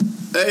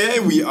Hey,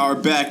 we are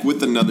back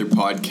with another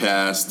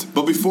podcast.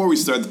 But before we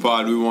start the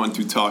pod, we want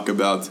to talk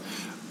about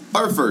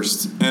our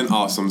first and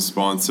awesome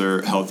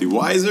sponsor, Healthy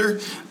Wiser.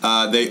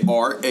 They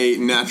are a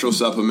natural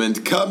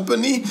supplement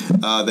company.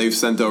 They've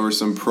sent over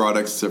some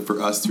products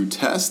for us to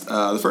test.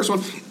 The first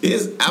one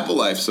is Apple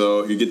Life.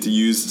 So you get to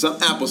use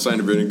some apple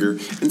cider vinegar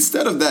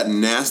instead of that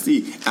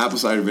nasty apple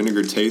cider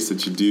vinegar taste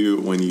that you do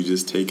when you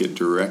just take it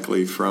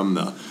directly from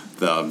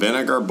the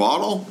vinegar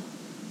bottle.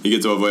 You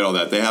get to avoid all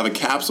that. They have a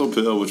capsule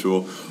pill which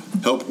will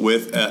help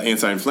with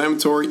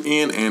anti-inflammatory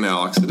and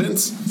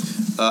antioxidants.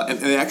 And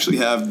they actually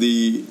have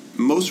the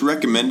most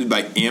recommended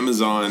by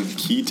Amazon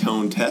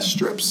ketone test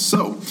strips.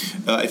 So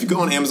if you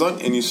go on Amazon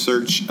and you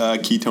search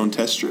ketone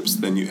test strips,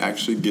 then you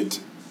actually get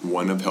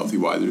one of Healthy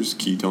Wiser's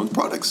ketone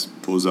products.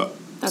 Pulls up.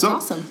 That's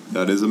awesome.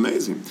 That is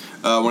amazing.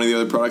 One of the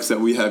other products that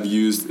we have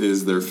used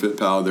is their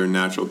FitPal, their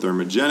natural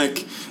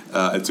thermogenic.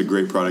 It's a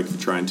great product if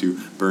you're trying to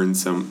burn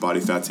some body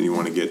fats and you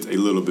want to get a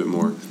little bit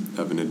more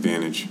of an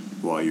advantage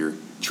while you're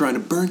trying to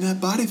burn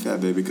that body fat,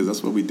 baby, because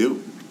that's what we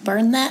do.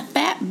 Burn that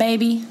fat,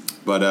 baby.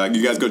 But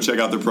you guys go check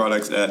out their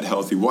products at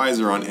Healthy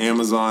Wiser on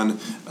Amazon.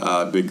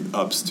 Big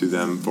ups to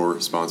them for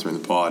sponsoring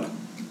the pod.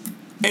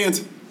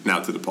 And now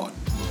to the pod.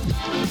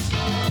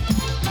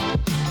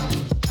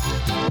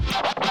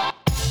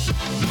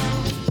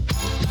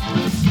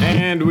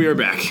 And we are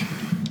back.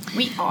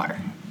 We are.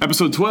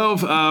 Episode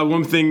 12.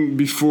 One thing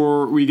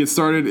before we get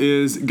started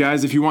is,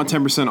 guys, if you want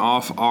 10%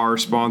 off our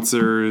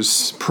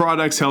sponsors'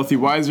 products, Healthy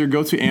Wiser,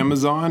 go to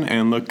Amazon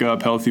and look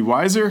up Healthy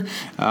Wiser.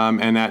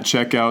 And at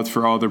checkout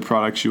for all their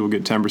products, you will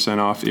get 10%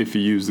 off if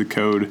you use the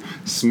code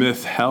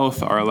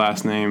SMITHHEALTH, our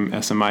last name,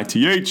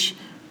 SMITH,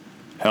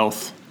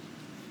 health.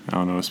 I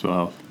don't know how to spell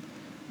health.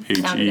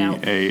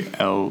 HEALTH.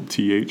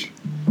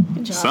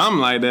 Good job. Something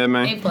like that,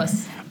 man.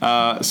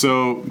 A+.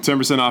 So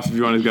 10% off if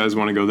you guys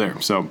want to go there.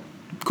 So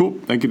cool.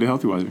 Thank you to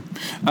Healthy Wiser.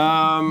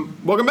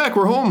 Welcome back.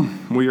 We're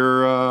home.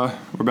 We're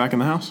back in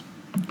the house.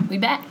 We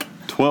back.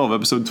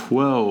 Episode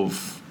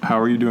 12. How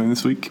are you doing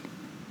this week?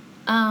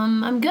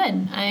 I'm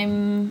good.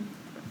 I'm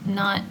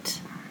not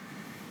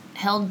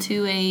held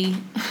to a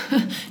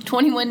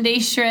 21-day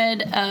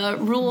shred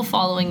rule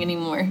following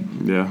anymore.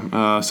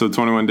 Yeah. So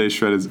 21-day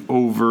shred is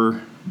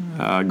over.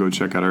 Go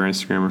check out our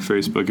Instagram or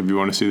Facebook if you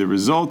want to see the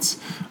results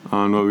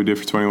on what we did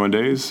for 21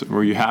 days.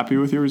 Were you happy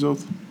with your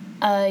results?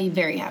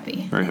 Very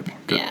happy. Very happy.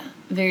 Good. Yeah,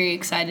 very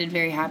excited,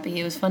 very happy.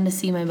 It was fun to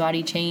see my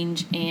body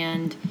change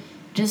and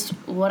just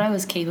what I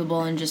was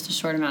capable in just a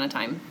short amount of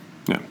time.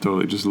 Yeah,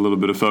 totally. Just a little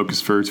bit of focus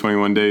for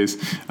 21 days.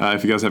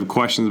 If you guys have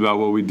questions about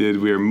what we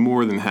did, we are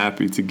more than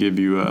happy to give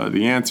you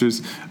the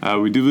answers.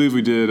 We do believe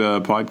we did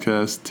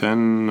podcast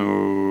 10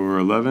 or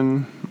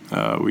 11.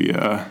 We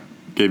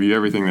gave you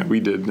everything that we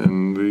did,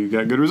 and we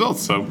got good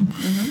results. So,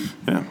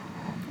 yeah.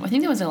 I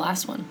think that was the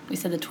last one. We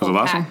said the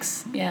 12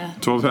 packs. One? Yeah.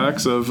 12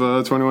 packs of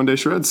 21-day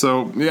shred.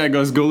 So, yeah,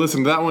 guys, go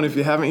listen to that one if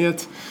you haven't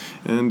yet.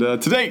 And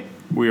today,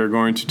 we are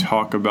going to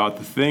talk about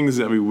the things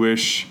that we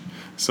wish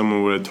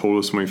someone would have told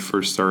us when we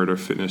first started our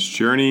fitness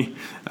journey.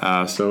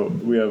 So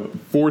we have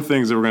 4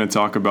 things that we're going to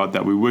talk about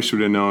that we wish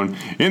we'd have known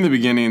in the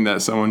beginning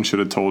that someone should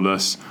have told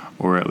us,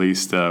 or at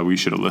least we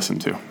should have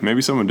listened to.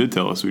 Maybe someone did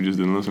tell us, we just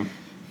didn't listen.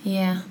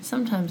 Yeah,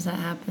 sometimes that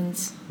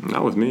happens.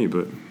 Not with me,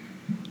 but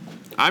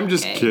I'm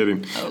just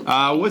kidding.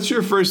 Okay. What's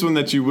your first one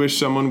that you wish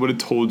someone would have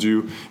told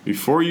you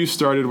before you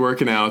started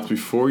working out,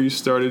 before you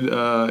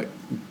started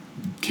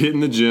hitting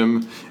the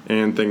gym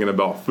and thinking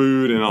about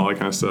food and all that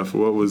kind of stuff?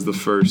 What was the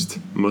first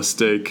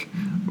mistake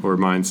or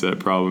mindset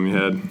problem you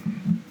had?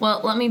 Well,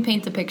 let me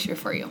paint the picture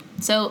for you.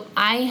 So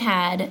I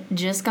had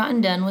just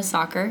gotten done with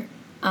soccer.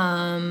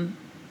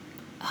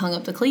 Hung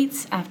up the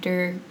cleats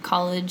after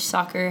college.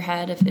 Soccer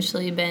had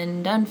officially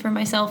been done for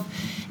myself.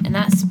 And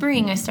that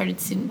spring, I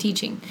started student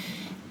teaching.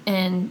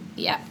 And,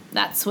 yeah,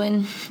 that's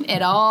when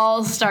it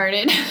all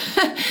started.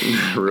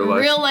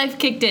 Real life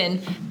kicked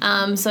in.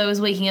 So I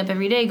was waking up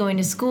every day, going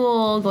to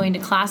school, going to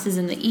classes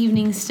in the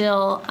evening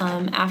still,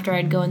 after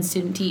I'd go and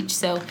student teach.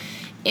 So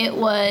it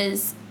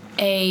was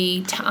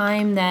a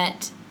time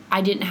that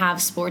I didn't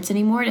have sports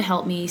anymore to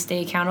help me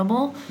stay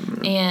accountable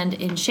and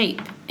in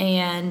shape.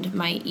 And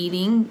my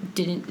eating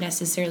didn't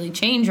necessarily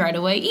change right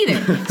away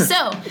either.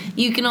 So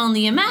you can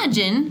only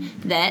imagine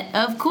that,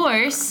 of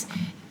course,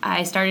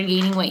 I started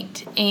gaining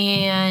weight.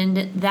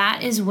 And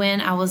that is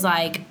when I was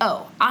like,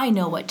 oh, I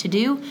know what to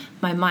do.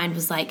 My mind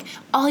was like,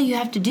 all you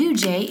have to do,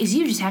 Jay, is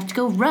you just have to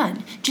go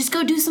run. Just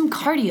go do some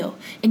cardio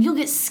and you'll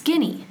get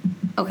skinny.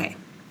 Okay.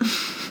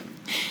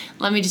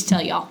 Let me just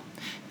tell y'all.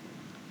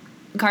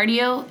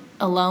 Cardio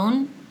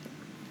alone,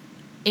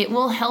 it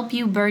will help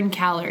you burn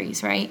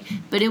calories, right?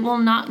 But it will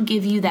not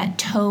give you that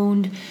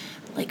toned,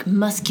 like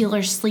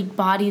muscular, sleek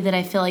body that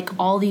I feel like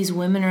all these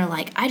women are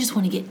like, I just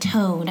want to get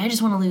toned. I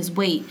just want to lose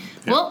weight.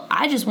 Yeah. Well,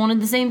 I just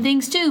wanted the same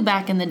things too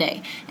back in the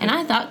day. And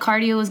I thought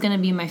cardio was going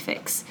to be my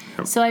fix.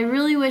 Yep. So I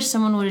really wish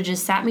someone would have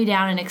just sat me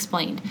down and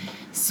explained,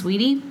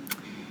 sweetie,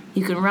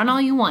 you can run all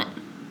you want,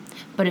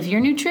 but if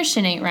your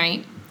nutrition ain't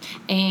right,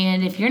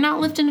 And if you're not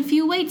lifting a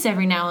few weights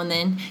every now and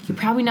then, you're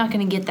probably not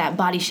going to get that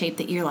body shape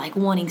that you're like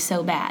wanting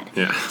so bad.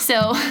 Yeah.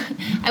 So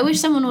I wish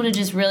someone would have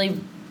just really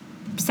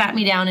sat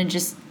me down and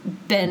just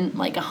been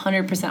like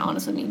 100%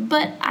 honest with me.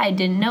 But I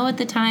didn't know at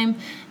the time.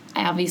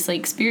 I obviously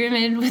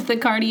experimented with the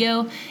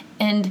cardio,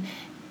 and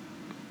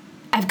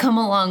I've come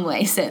a long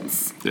way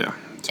since. Yeah.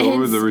 So what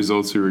were the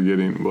results you were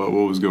getting? What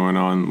was going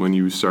on when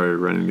you started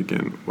running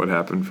again? What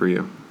happened for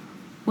you?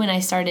 When I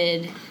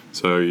started...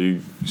 So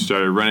you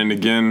started running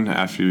again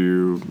after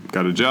you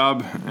got a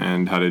job,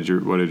 and what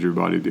did your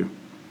body do?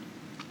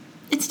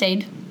 It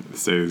stayed. It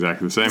stayed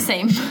exactly the same?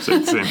 Same.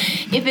 Stayed the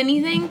same. If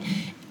anything,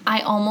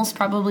 I almost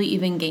probably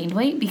even gained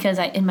weight because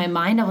in my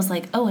mind I was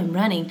like, oh, I'm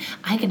running.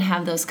 I can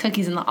have those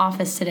cookies in the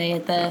office today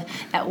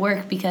at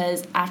work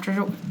because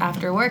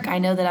after work I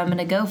know that I'm going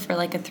to go for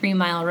like a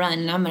 3-mile run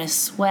and I'm going to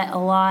sweat a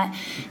lot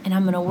and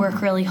I'm going to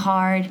work really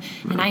hard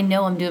and I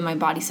know I'm doing my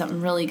body something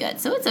really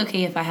good. So it's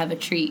okay if I have a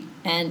treat.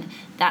 And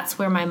that's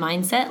where my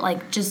mindset,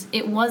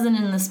 it wasn't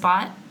in the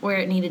spot where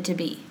it needed to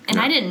be. And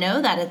I didn't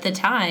know that at the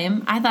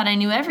time. I thought I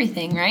knew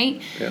everything,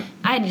 right? Yeah.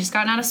 I had just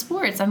gotten out of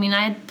sports. I mean,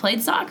 I had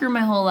played soccer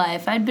my whole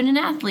life. I'd been an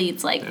athlete.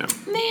 It's like,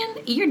 man,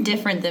 you're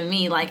different than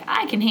me. Like,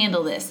 I can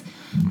handle this.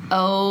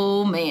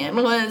 Oh, man,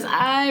 was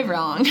I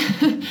wrong.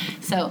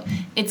 So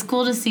it's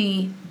cool to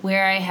see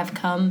where I have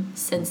come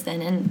since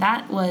then. And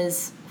that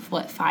was,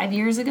 5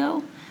 years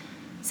ago?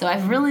 So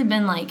I've really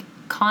been,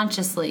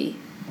 consciously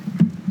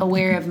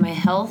aware of my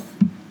health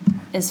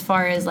as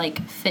far as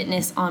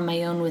fitness on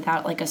my own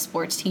without a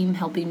sports team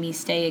helping me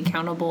stay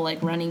accountable,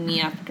 running me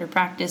after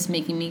practice,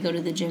 making me go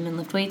to the gym and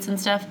lift weights and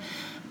stuff,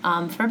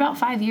 for about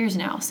 5 years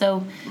now.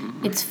 So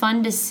it's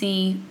fun to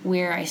see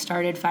where I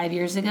started 5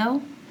 years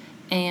ago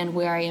and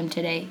where I am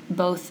today,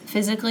 both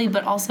physically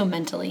but also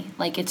mentally.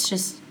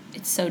 It's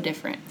so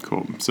different.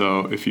 Cool.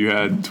 So if you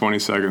had 20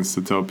 seconds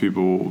to tell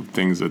people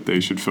things that they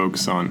should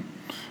focus on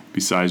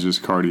besides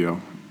just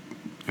cardio,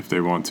 if they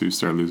want to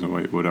start losing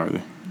weight, what are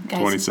they? Guys,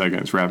 20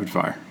 seconds, rapid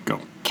fire, go.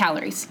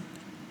 Calories.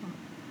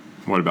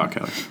 What about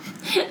calories?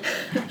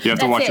 You have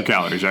to watch your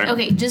calories, right?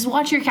 Okay, just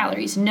watch your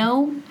calories.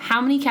 Know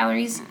how many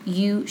calories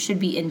you should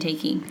be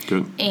intaking.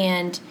 Good.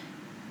 And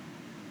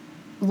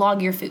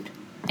log your food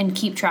and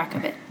keep track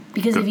of it.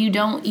 Because if you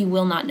don't, you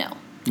will not know.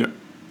 Yep.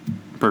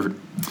 Perfect.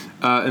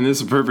 And this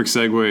is a perfect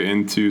segue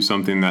into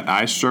something that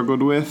I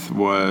struggled with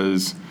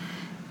was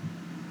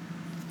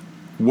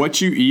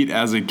what you eat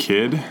as a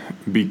kid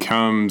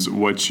becomes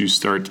what you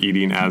start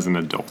eating as an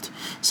adult.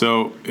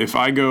 So if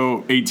I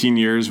go 18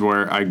 years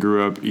where I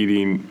grew up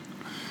eating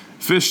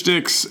fish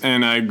sticks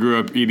and I grew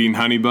up eating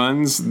honey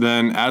buns,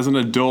 then as an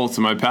adult,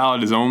 my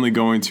palate is only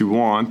going to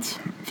want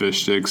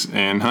fish sticks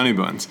and honey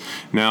buns.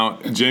 Now,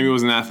 Jamie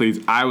was an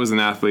athlete. I was an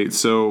athlete.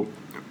 So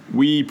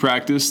we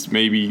practiced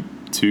maybe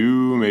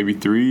 2, maybe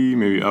 3,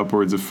 maybe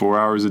upwards of 4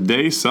 hours a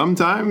day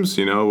sometimes,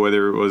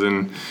 whether it was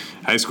in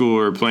high school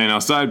or playing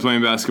outside,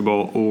 playing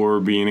basketball, or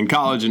being in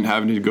college and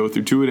having to go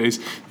through 2-a-days,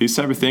 these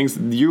type of things,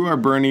 you are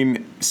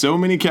burning so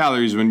many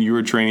calories when you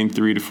are training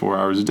 3 to 4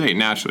 hours a day,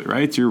 naturally,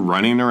 right? You're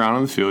running around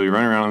on the field, you're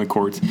running around on the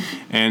courts,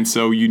 and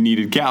so you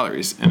needed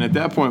calories. And at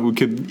that point, we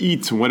could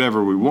eat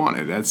whatever we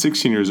wanted. At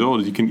 16 years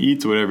old, you can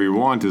eat whatever you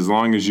want as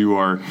long as you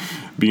are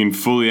being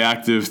fully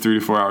active 3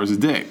 to 4 hours a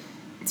day.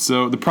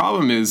 So the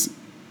problem is,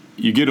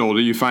 you get older,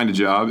 you find a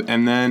job,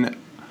 and then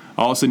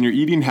all of a sudden your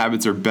eating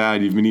habits are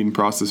bad. You've been eating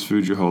processed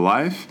food your whole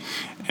life,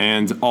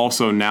 and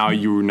also now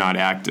you're not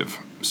active.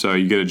 So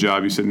you get a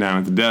job, you sit down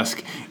at the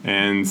desk,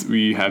 and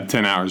we have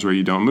 10 hours where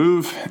you don't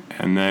move,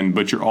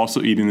 but you're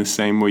also eating the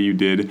same way you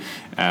did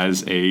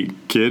as a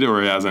kid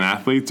or as an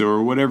athlete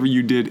or whatever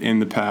you did in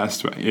the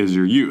past as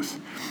your youth.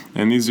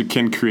 And these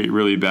can create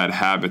really bad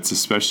habits,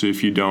 especially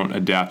if you don't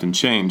adapt and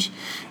change.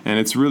 And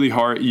it's really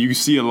hard. You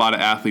see a lot of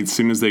athletes, as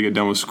soon as they get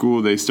done with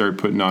school, they start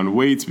putting on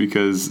weights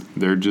because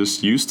they're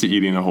just used to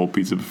eating a whole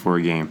pizza before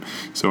a game.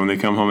 So when they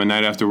come home at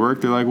night after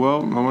work, they're like,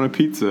 well, I want a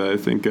pizza. I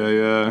think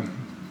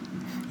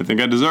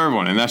I deserve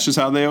one. And that's just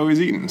how they always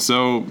eaten.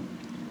 So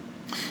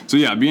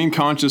yeah, being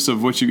conscious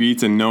of what you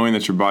eat and knowing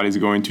that your body's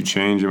going to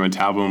change, your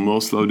metabolism will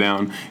slow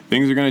down,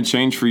 things are going to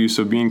change for you.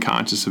 So being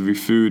conscious of your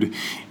food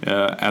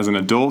as an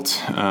adult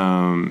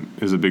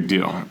is a big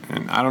deal.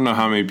 And I don't know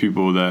how many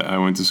people that I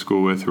went to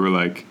school with who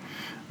were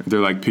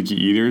they're picky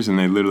eaters and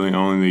they literally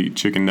only eat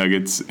chicken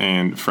nuggets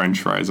and French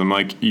fries. I'm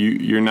like,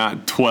 you're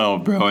not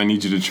 12, bro. I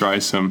need you to try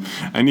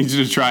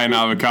an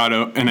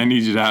avocado and I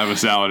need you to have a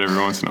salad every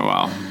once in a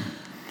while.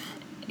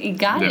 You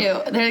got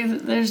to.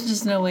 There's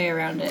just no way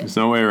around it. There's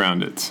no way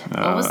around it.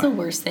 What was the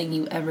worst thing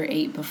you ever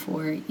ate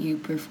before you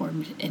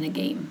performed in a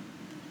game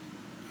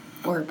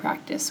or a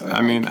practice? Or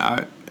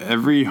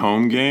every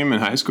home game in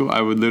high school,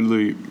 I would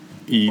literally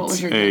eat what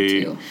was your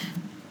go-to?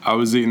 I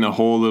was eating a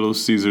whole Little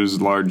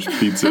Caesars large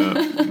pizza,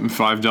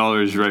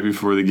 $5 right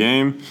before the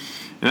game,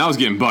 and I was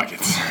getting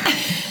buckets.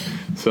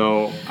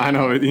 So I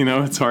know,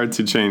 it's hard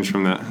to change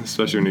from that,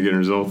 especially when you're getting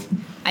results.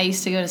 I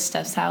used to go to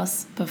Steph's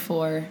house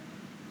before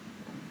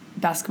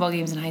basketball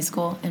games in high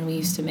school, and we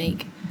used to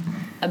make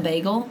a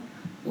bagel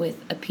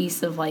with a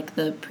piece of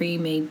the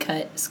pre-made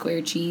cut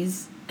square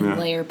cheese and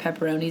layer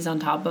pepperonis on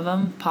top of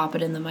them, pop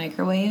it in the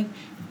microwave.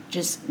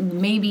 Just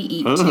maybe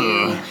eat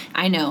 2.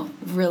 I know,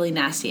 really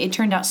nasty. It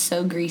turned out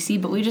so greasy,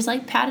 but we just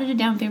like patted it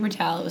down with paper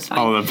towel. It was fine.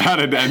 Oh, the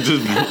patted down,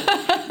 just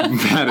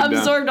patted down.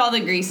 Absorbed all the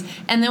grease.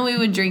 And then we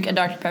would drink a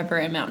Dr. Pepper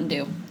and Mountain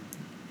Dew.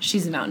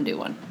 She's a Mountain Dew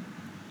one.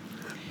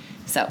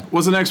 So.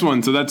 What's the next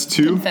one? So that's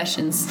 2?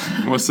 Confessions.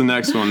 What's the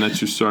next one that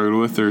you struggled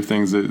with, or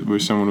things that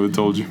wish someone would have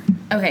told you?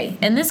 Okay,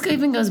 and this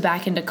even goes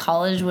back into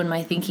college when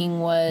my thinking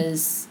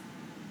was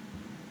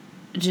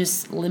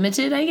just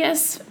limited, I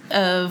guess,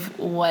 of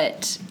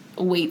what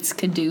weights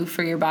could do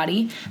for your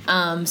body.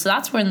 So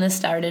that's when this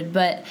started.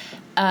 But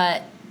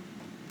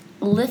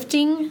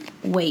lifting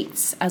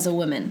weights as a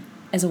woman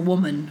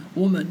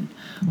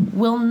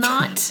will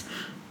not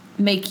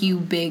make you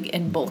big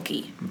and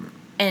bulky.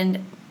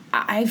 And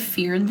I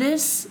feared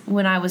this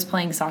when I was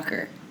playing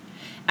soccer.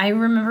 I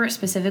remember it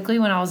specifically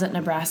when I was at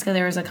Nebraska.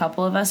 There was a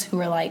couple of us who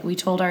were like, we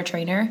told our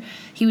trainer,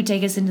 he would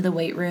take us into the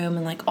weight room,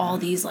 and like all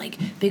these like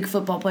big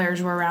football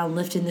players were around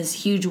lifting this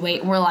huge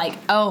weight. And we're like,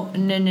 oh,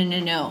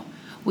 no.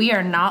 We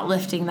are not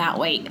lifting that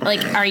weight.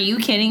 Like, are you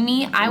kidding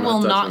me? I will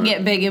not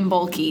get big and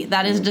bulky.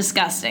 That is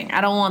disgusting. I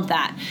don't want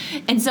that.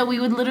 And so we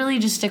would literally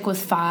just stick with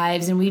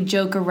 5s, and we'd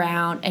joke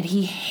around, and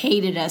he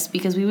hated us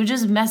because we would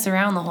just mess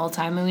around the whole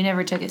time, and we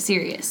never took it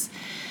serious.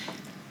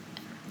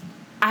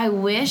 I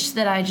wish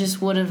that I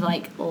just would have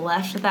like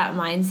left that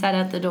mindset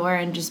at the door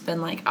and just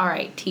been like, all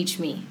right, teach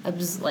me. I'm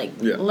just like,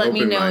 let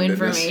me know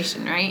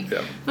information, right?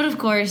 Yeah. But of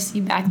course,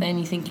 back then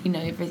you think you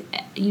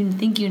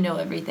know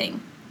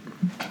everything.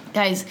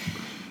 Guys,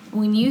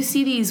 when you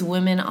see these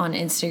women on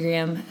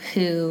Instagram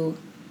who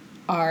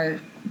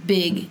are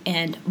big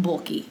and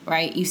bulky,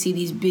 right? You see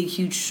these big,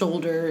 huge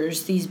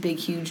shoulders, these big,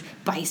 huge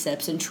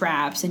biceps and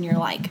traps, and you're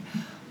like,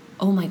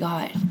 oh my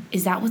God,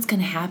 is that what's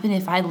going to happen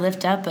if I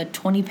lift up a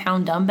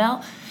 20-pound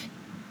dumbbell?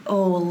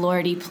 Oh,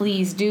 Lordy,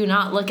 please do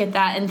not look at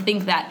that and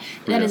think that.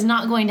 That is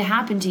not going to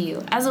happen to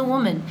you. As a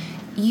woman,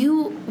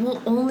 you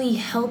will only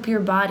help your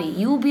body.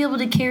 You will be able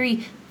to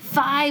carry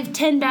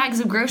 5-10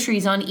 bags of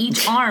groceries on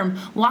each arm,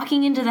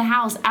 walking into the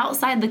house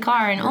outside the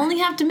car, and only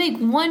have to make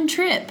 1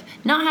 trip,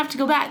 not have to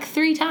go back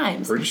 3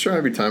 times. We're just trying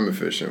to be time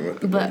efficient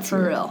with it. But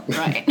for real,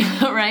 right?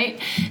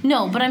 Right?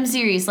 No, but I'm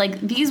serious.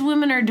 Like, these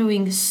women are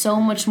doing so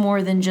much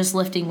more than just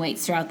lifting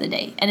weights throughout the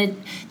day.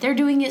 And they're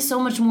doing it so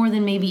much more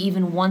than maybe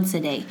even once a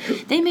day.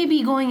 They may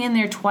be going in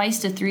there 2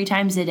 to 3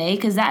 times a day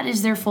because that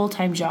is their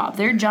full-time job.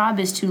 Their job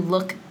is to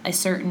look a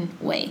certain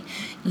way.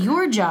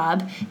 Your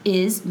job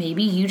is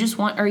maybe you just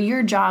want, or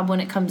your job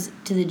when it comes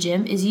to the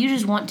gym is you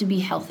just want to be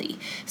healthy.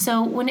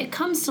 So when it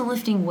comes to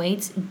lifting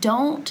weights,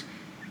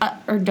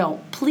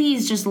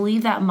 please just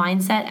leave that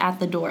mindset at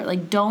the door.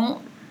 Like,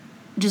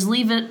 just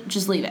leave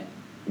it.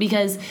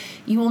 Because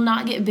you will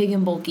not get big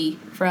and bulky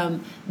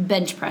from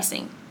bench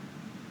pressing.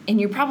 And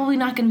you're probably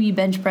not going to be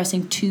bench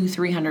pressing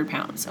 200-300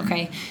 pounds,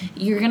 okay?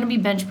 You're going to be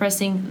bench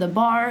pressing the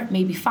bar,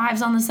 maybe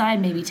 5s on the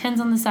side, maybe 10s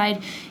on the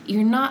side.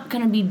 You're not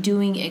going to be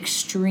doing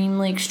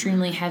extremely,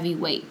 extremely heavy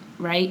weight,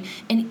 right?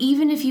 And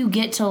even if you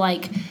get to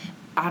like,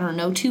 I don't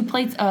know, 2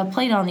 plates,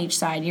 plate on each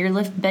side, you're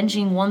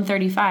benching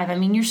 135. I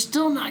mean, you're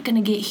still not going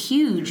to get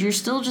huge. You're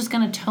still just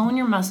going to tone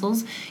your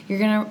muscles. You're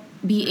going to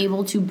be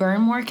able to burn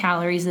more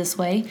calories this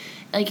way.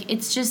 Like,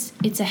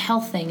 it's a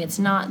health thing. It's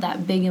not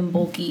that big and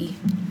bulky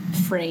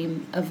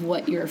frame of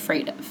what you're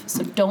afraid of.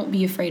 So don't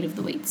be afraid of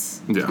the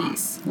weights,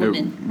 please,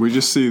 women. We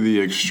just see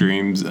the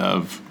extremes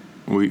of,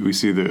 we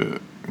see the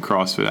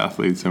CrossFit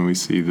athletes and we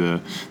see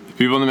the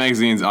people in the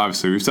magazines.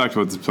 Obviously, we've talked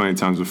about this plenty of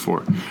times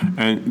before.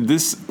 And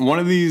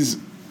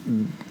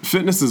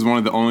fitness is one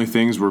of the only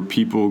things where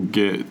people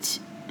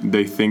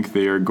they think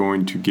they are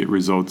going to get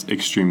results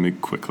extremely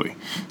quickly.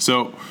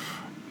 So,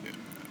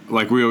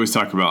 like we always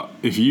talk about,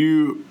 if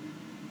you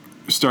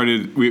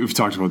started, we've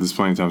talked about this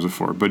plenty of times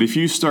before, but if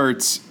you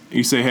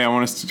say, hey, I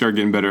want to start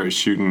getting better at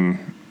shooting,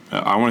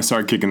 I want to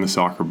start kicking the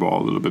soccer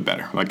ball a little bit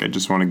better. Like, I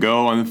just want to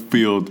go on the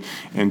field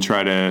and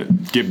try to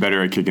get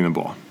better at kicking the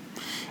ball.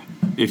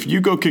 If you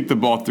go kick the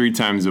ball 3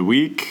 times a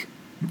week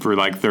for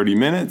like 30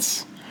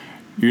 minutes,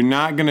 you're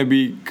not going to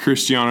be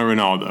Cristiano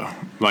Ronaldo.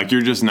 Like,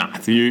 you're just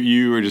not.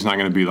 You are just not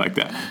going to be like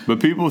that. But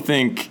people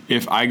think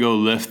if I go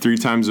lift 3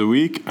 times a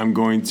week, I'm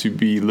going to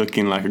be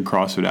looking like a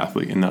CrossFit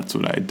athlete, and that's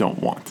what I don't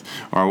want.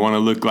 Or I want to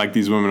look like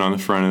these women on the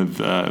front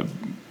of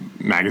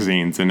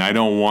magazines, and I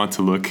don't want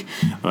to look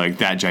like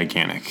that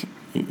gigantic.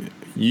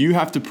 You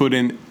have to put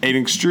in an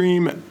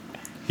extreme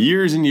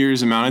years and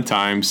years amount of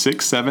time,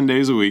 6-7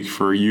 days a week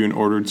for you in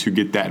order to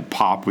get that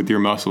pop with your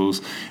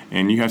muscles,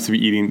 and you have to be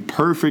eating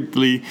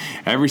perfectly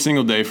every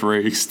single day for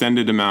an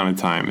extended amount of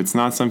time. It's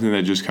not something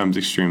that just comes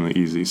extremely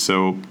easy.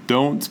 So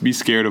don't be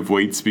scared of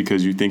weights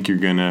because you think you're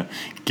gonna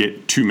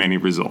get too many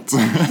results.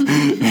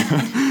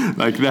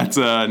 Like, that's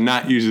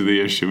not usually the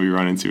issue we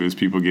run into, is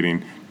people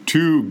getting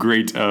too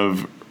great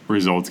of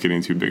results,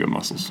 getting too big of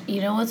muscles.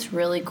 You know what's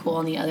really cool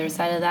on the other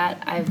side of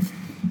that? I've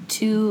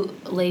 2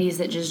 ladies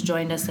that just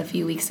joined us a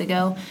few weeks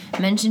ago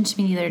mentioned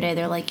to me the other day,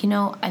 they're like,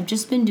 I've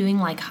just been doing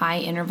like high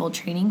interval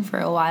training for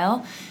a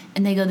while.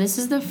 And they go, this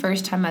is the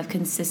first time I've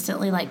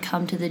consistently like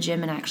come to the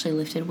gym and actually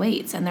lifted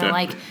weights. And they're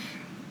like,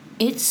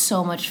 it's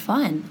so much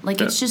fun.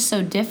 Like, it's just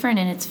so different,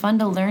 and it's fun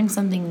to learn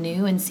something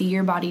new and see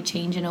your body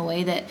change in a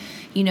way that,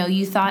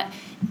 you thought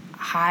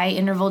high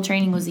interval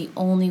training was the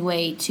only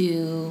way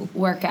to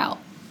work out.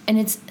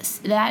 And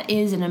that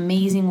is an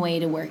amazing way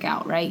to work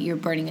out, right? You're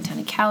burning a ton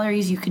of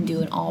calories. You can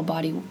do an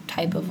all-body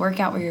type of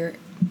workout where you're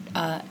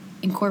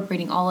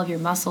incorporating all of your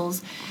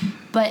muscles.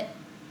 But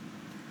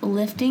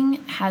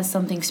lifting has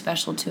something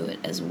special to it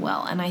as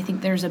well. And I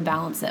think there's a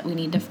balance that we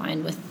need to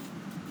find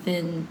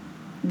within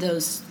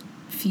those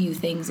few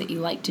things that you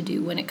like to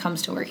do when it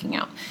comes to working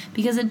out,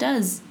 because it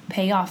does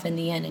pay off in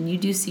the end, and you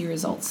do see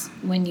results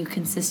when you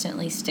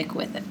consistently stick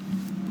with it.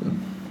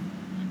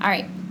 All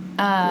right.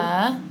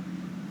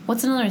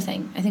 What's another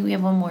thing? I think we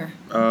have one more.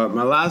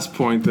 My last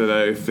point that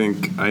I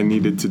think I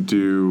needed to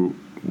do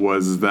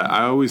was that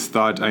I always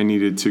thought I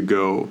needed to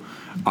go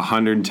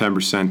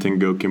 110% and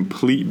go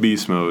complete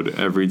beast mode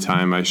every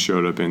time I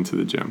showed up into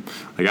the gym.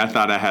 Like, I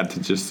thought I had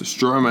to just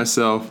destroy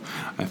myself.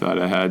 I thought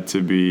I had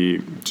to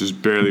be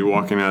just barely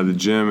walking out of the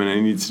gym, and I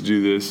need to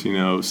do this,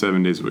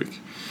 7 days a week.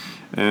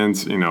 And,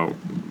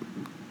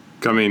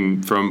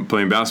 coming from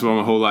playing basketball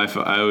my whole life,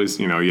 I always,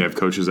 you have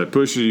coaches that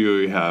push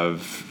you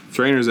have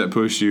trainers that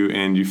push you,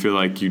 and you feel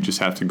like you just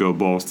have to go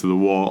balls to the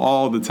wall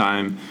all the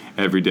time,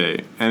 every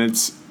day. And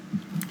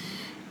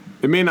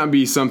it may not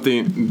be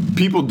something,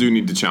 people do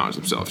need to challenge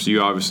themselves.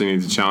 You obviously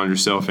need to challenge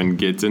yourself and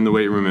get in the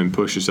weight room and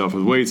push yourself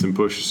with weights and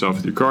push yourself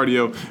with your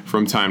cardio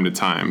from time to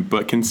time.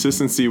 But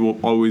consistency will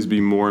always be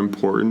more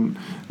important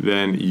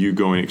than you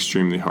going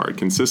extremely hard.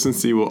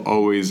 Consistency will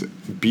always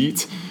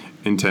beat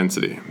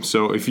intensity.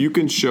 So if you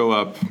can show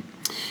up,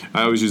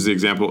 I always use the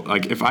example,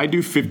 like if I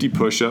do 50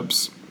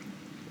 push-ups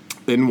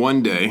in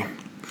one day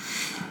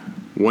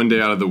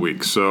out of the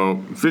week,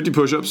 so 50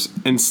 push-ups,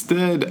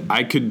 instead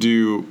I could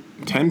do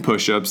 10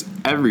 push-ups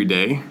every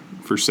day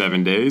for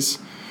 7 days.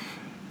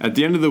 At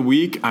the end of the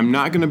week, I'm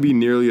not going to be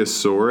nearly as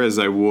sore as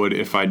I would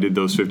if I did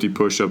those 50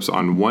 push-ups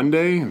on one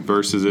day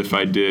versus if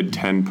I did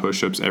 10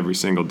 push-ups every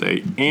single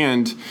day.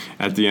 And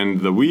at the end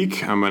of the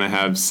week, I'm going to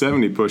have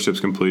 70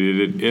 push-ups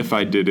completed if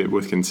I did it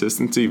with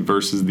consistency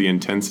versus the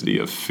intensity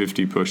of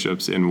 50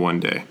 push-ups in one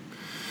day.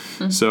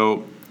 Mm-hmm.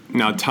 So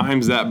now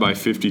times that by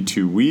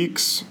 52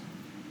 weeks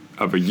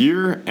of a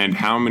year, and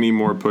how many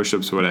more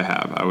push-ups would I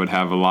have? I would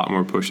have a lot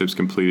more push-ups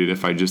completed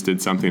if I just did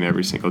something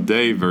every single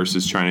day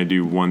versus trying to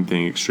do one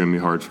thing extremely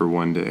hard for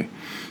one day.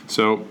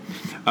 So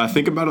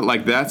think about it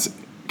like that.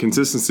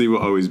 Consistency will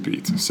always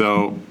beat.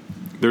 So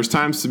there's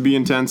times to be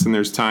intense, and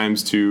there's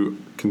times to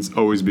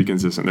always be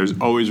consistent. There's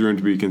always room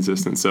to be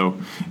consistent. So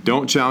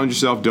don't challenge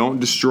yourself. Don't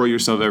destroy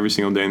yourself every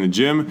single day in the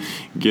gym.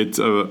 Get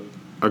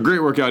a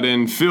great workout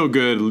in, feel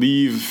good,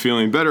 leave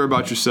feeling better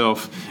about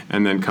yourself,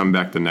 and then come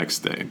back the next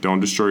day. Don't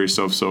destroy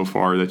yourself so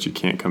far that you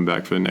can't come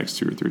back for the next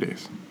 2 or 3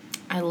 days.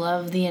 I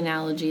love the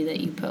analogy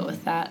that you put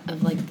with that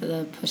of like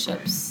the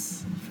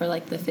push-ups for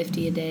like the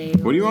 50 a day.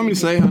 What do you want me to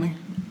say, honey?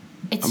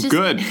 I'm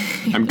good.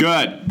 I'm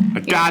good. I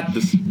got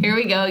this. Here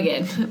we go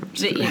again.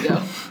 The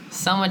ego.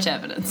 So much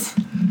evidence.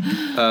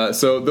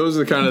 So those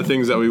are the kind of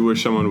things that we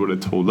wish someone would have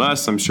told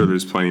us. I'm sure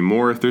there's plenty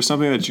more. If there's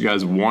something that you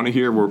guys want to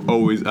hear, we're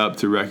always up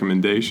to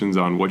recommendations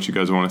on what you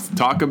guys want us to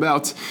talk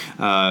about.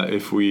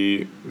 If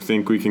we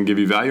think we can give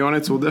you value on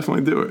it, so we'll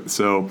definitely do it.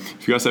 So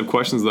if you guys have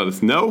questions, let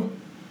us know.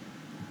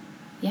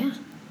 Yeah.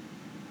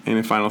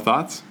 Any final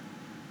thoughts?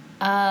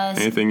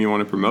 Anything you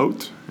want to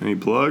promote? Any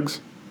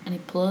plugs? Any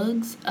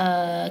plugs?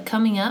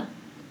 Coming up,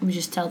 let me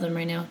just tell them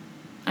right now.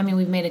 I mean,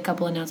 we've made a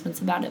couple announcements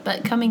about it,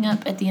 but coming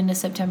up at the end of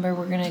September,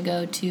 we're going to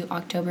go to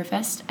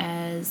Oktoberfest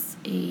as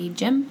a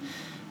gym,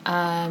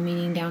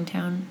 meeting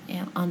downtown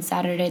on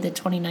Saturday, the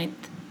 29th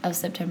of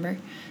September.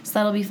 So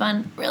that'll be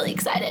fun. Really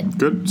excited.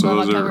 Good. So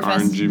those are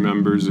RNG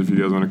members. If you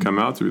guys want to come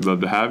out, so we'd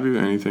love to have you.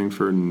 Anything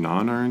for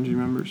non-RNG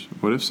members?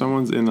 What if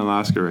someone's in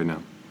Alaska right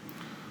now?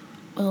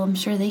 Well, I'm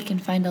sure they can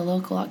find a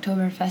local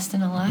Oktoberfest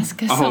in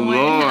Alaska somewhere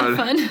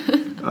and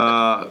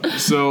have fun.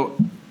 So...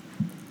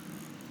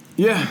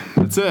 yeah,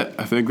 that's it.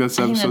 I think that's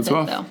episode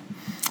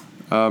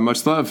 12.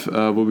 Much love.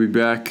 We'll be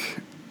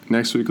back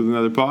next week with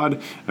another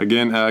pod.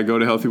 Again, go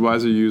to Healthy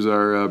Wiser. Use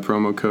our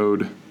promo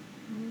code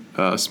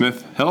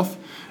Smith Health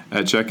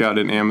at checkout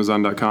at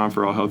Amazon.com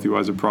for all Healthy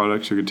Wiser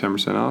products. You'll get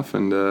 10% off,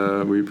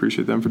 and we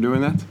appreciate them for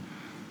doing that.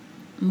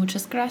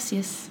 Muchas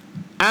gracias.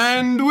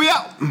 And we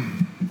out.